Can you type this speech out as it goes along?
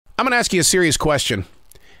I'm going to ask you a serious question.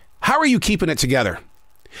 How are you keeping it together?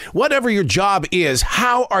 Whatever your job is,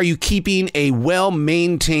 how are you keeping a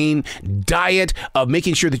well-maintained diet of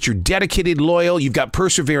making sure that you're dedicated, loyal, you've got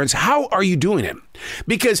perseverance? How are you doing it?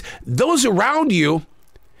 Because those around you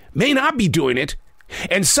may not be doing it,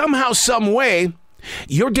 and somehow, some way,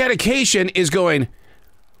 your dedication is going,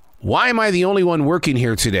 why am I the only one working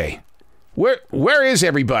here today? Where is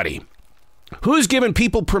everybody? Who's giving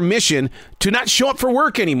people permission to not show up for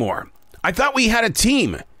work anymore? I thought we had a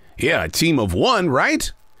team. Yeah, a team of one,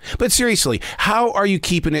 right? But seriously, how are you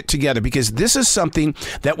keeping it together? Because this is something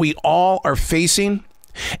that we all are facing,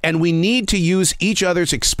 and we need to use each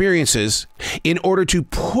other's experiences in order to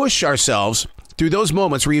push ourselves through those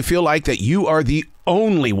moments where you feel like that you are the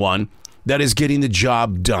only one that is getting the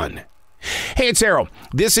job done. Hey, it's Errol.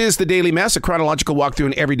 This is The Daily Mess, a chronological walk through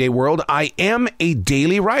an everyday world. I am a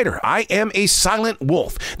daily writer. I am a silent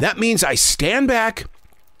wolf. That means I stand back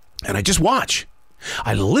and I just watch.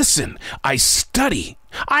 I listen. I study.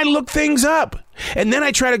 I look things up. And then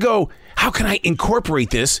I try to go, how can I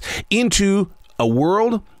incorporate this into a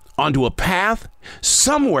world, onto a path,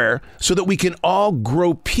 somewhere so that we can all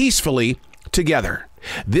grow peacefully together?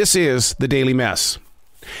 This is The Daily Mess.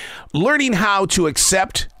 Learning how to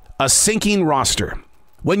accept a sinking roster.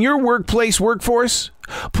 When your workforce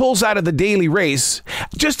pulls out of the daily race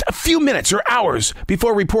just a few minutes or hours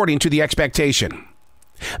before reporting to the expectation.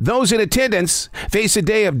 Those in attendance face a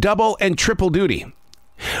day of double and triple duty,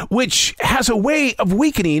 which has a way of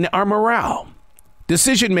weakening our morale.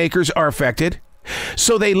 Decision makers are affected,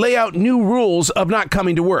 so they lay out new rules of not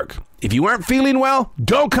coming to work. If you aren't feeling well,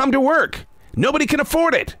 don't come to work. Nobody can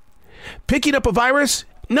afford it. Picking up a virus?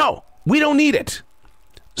 No, we don't need it.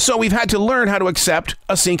 So we've had to learn how to accept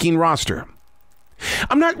a sinking roster.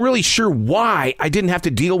 I'm not really sure why I didn't have to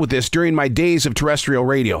deal with this during my days of terrestrial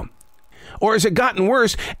radio. Or has it gotten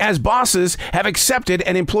worse as bosses have accepted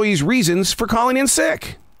an employee's reasons for calling in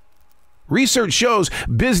sick? Research shows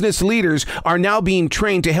business leaders are now being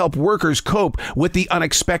trained to help workers cope with the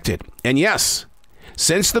unexpected. And yes,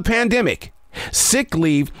 since the pandemic, sick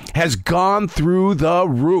leave has gone through the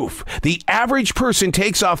roof. The average person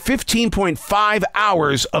takes off 15.5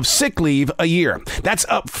 hours of sick leave a year. That's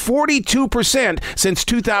up 42% since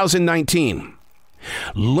 2019.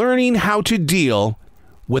 Learning how to deal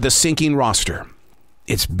with a sinking roster.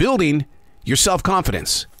 It's building your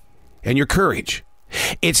self-confidence and your courage.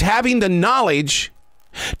 It's having the knowledge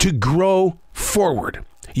to grow forward.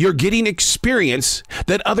 You're getting experience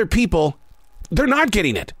that other people, they're not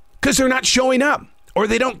getting it because they're not showing up or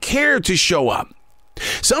they don't care to show up.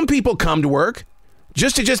 Some people come to work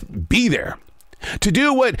just to be there, to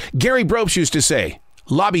do what Gary Brobst used to say,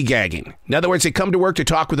 lobbygagging. In other words, they come to work to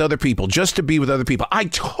talk with other people, just to be with other people. I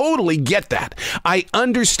totally get that. I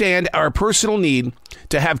understand our personal need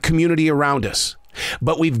to have community around us,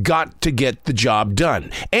 but we've got to get the job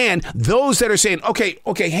done. And those that are saying, okay,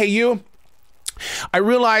 hey, you, I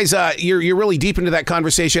realize you're really deep into that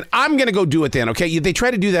conversation. I'm going to go do it then, okay? They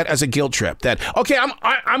try to do that as a guilt trip. That, okay,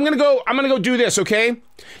 I'm going to go do this, okay?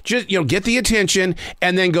 Just, get the attention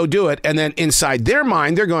and then go do it. And then inside their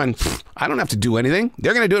mind, they're going, I don't have to do anything.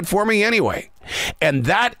 They're going to do it for me anyway. And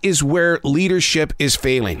that is where leadership is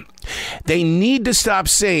failing. They need to stop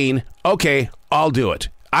saying, okay, I'll do it.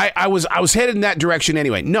 I was headed in that direction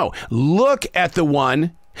anyway. No, look at the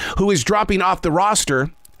one who is dropping off the roster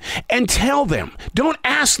and tell them. Don't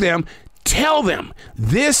ask them. Tell them.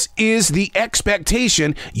 This is the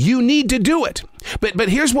expectation. You need to do it. But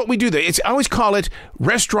here's what we do there. I always call it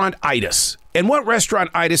restaurant-itis. And what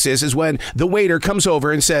restaurant-itis is when the waiter comes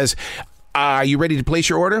over and says, are you ready to place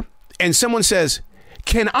your order? And someone says,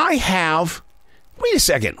 can I have... Wait a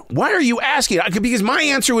second. Why are you asking? Because my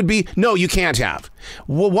answer would be, no, you can't have.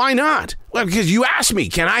 Well, why not? Well, because you asked me,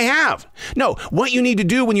 can I have? No, what you need to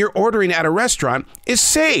do when you're ordering at a restaurant is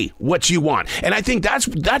say what you want. And I think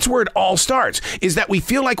that's where it all starts, is that we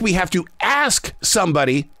feel like we have to ask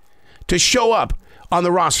somebody to show up on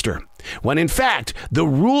the roster, when in fact, the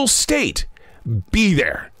rules state, be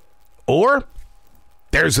there. Or,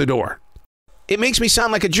 there's the door. It makes me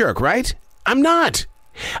sound like a jerk, right? I'm not.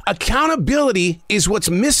 Accountability is what's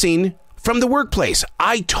missing from the workplace.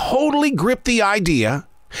 I totally grip the idea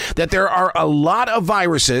that there are a lot of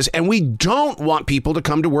viruses and we don't want people to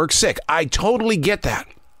come to work sick. I totally get that.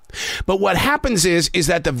 But what happens is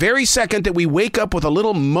that the very second that we wake up with a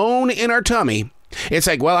little moan in our tummy, it's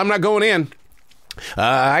like, well, I'm not going in.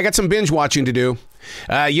 I got some binge watching to do.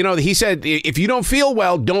 He said, if you don't feel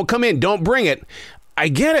well, don't come in. Don't bring it. I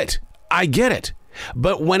get it.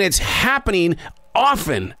 But when it's happening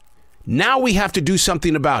often, Now we have to do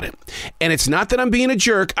something about it. And it's not that I'm being a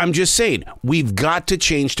jerk. I'm just saying we've got to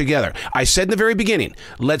change together. I said in the very beginning,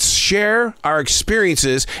 let's share our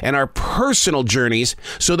experiences and our personal journeys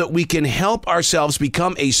so that we can help ourselves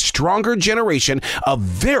become a stronger generation of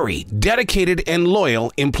very dedicated and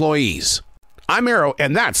loyal employees. I'm Arrow,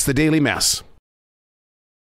 and that's the Daily Mess.